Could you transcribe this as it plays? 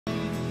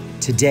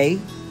Today,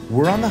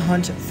 we're on the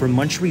hunt for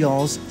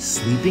Montreal's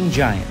Sleeping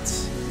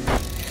Giants.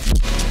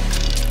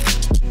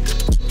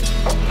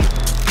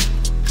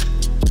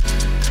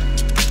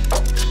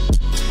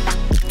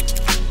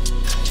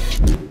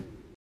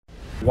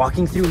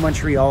 Walking through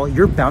Montreal,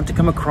 you're bound to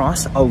come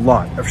across a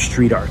lot of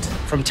street art.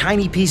 From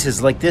tiny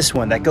pieces like this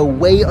one that go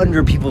way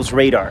under people's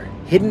radar,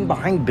 hidden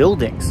behind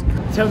buildings,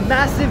 to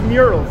massive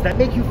murals that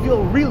make you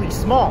feel really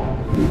small.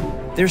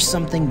 There's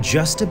something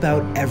just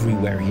about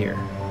everywhere here.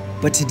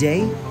 But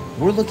today,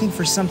 we're looking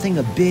for something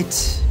a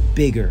bit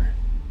bigger.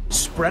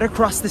 Spread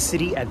across the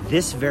city at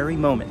this very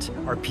moment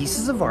are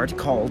pieces of art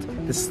called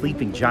the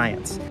Sleeping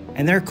Giants.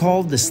 And they're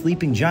called the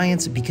Sleeping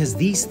Giants because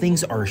these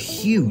things are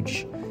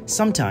huge,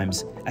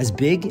 sometimes as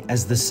big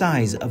as the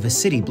size of a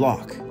city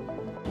block.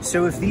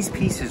 So if these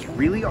pieces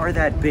really are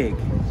that big,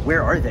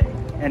 where are they?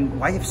 And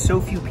why have so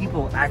few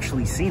people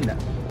actually seen them?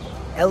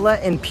 Ella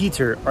and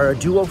Peter are a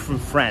duo from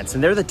France,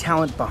 and they're the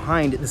talent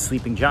behind the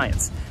Sleeping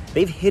Giants.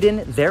 They've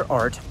hidden their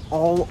art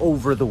all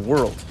over the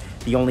world.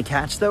 The only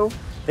catch though,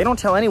 they don't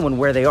tell anyone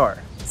where they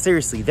are.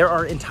 Seriously, there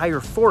are entire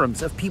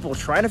forums of people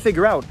trying to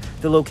figure out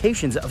the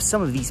locations of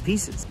some of these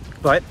pieces.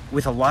 But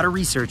with a lot of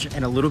research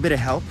and a little bit of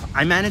help,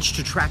 I managed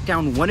to track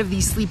down one of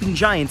these Sleeping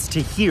Giants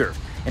to here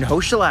in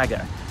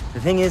Hochelaga. The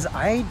thing is,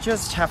 I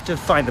just have to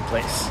find the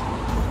place.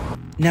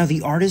 Now,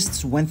 the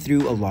artists went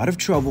through a lot of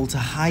trouble to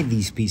hide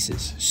these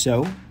pieces,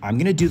 so I'm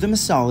gonna do them a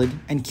solid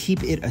and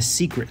keep it a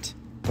secret.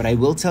 But I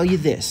will tell you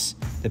this,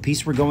 the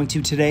piece we're going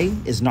to today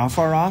is not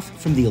far off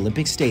from the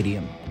Olympic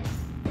Stadium.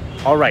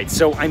 All right,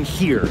 so I'm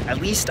here. At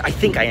least I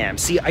think I am.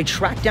 See, I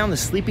tracked down the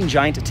Sleeping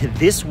Giant to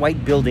this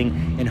white building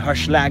in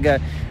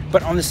Hochelaga,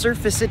 but on the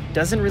surface, it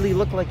doesn't really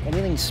look like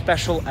anything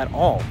special at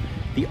all.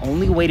 The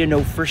only way to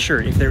know for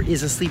sure if there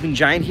is a Sleeping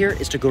Giant here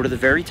is to go to the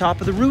very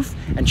top of the roof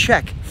and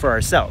check for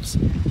ourselves.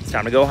 It's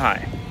time to go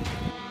high.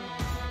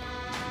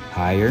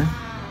 Higher,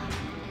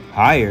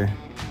 higher.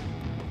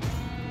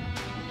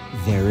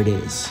 There it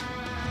is.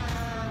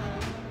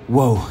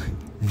 Whoa,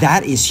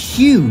 that is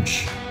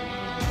huge.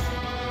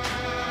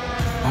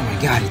 Oh my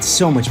God, it's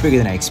so much bigger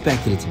than I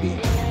expected it to be.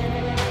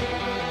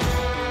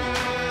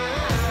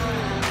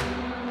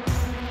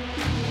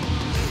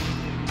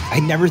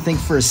 I'd never think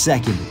for a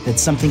second that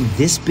something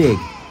this big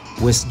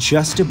was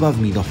just above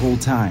me the whole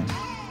time.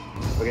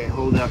 Okay,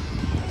 hold up.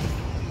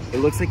 It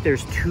looks like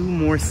there's two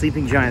more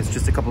Sleeping Giants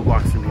just a couple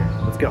blocks from here.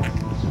 Let's go.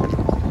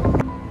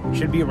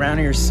 Should be around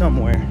here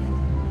somewhere.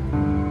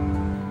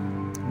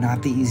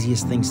 Not the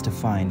easiest things to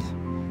find.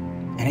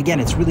 And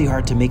again, it's really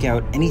hard to make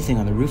out anything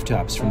on the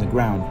rooftops from the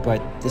ground,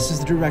 but this is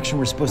the direction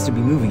we're supposed to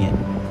be moving in.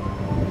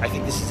 I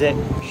think this is it.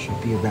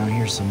 Should be around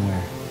here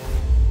somewhere.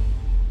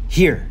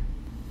 Here.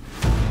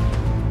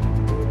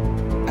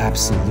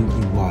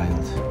 Absolutely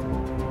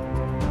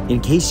wild. In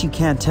case you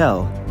can't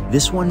tell,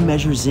 this one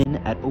measures in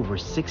at over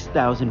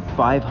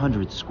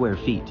 6,500 square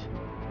feet.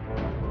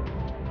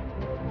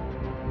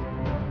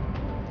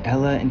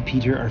 Ella and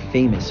Peter are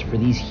famous for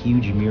these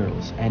huge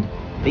murals, and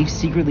they've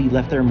secretly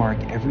left their mark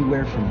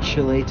everywhere from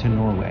Chile to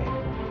Norway.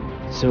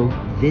 So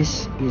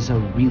this is a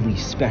really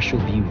special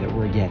view that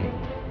we're getting.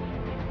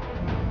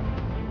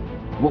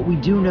 What we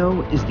do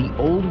know is the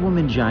old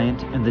woman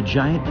giant and the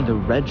giant in the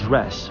red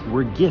dress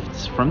were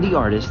gifts from the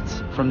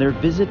artists from their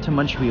visit to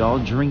Montreal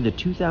during the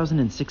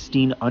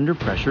 2016 Under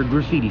Pressure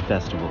Graffiti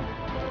Festival.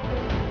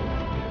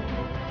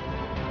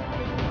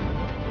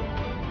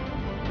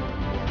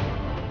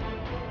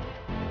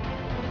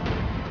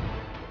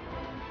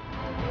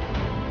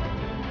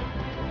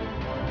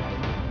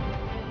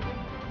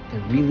 There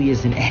really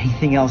isn't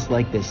anything else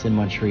like this in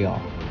Montreal.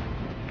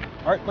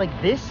 Art like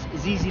this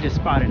is easy to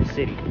spot in a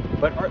city,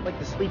 but art like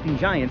the Sleeping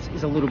Giants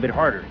is a little bit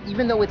harder.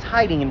 Even though it's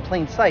hiding in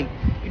plain sight,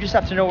 you just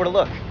have to know where to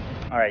look.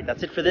 All right,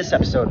 that's it for this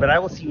episode, but I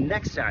will see you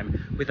next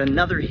time with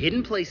another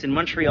hidden place in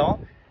Montreal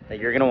that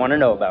you're gonna wanna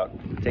know about.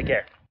 Take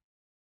care.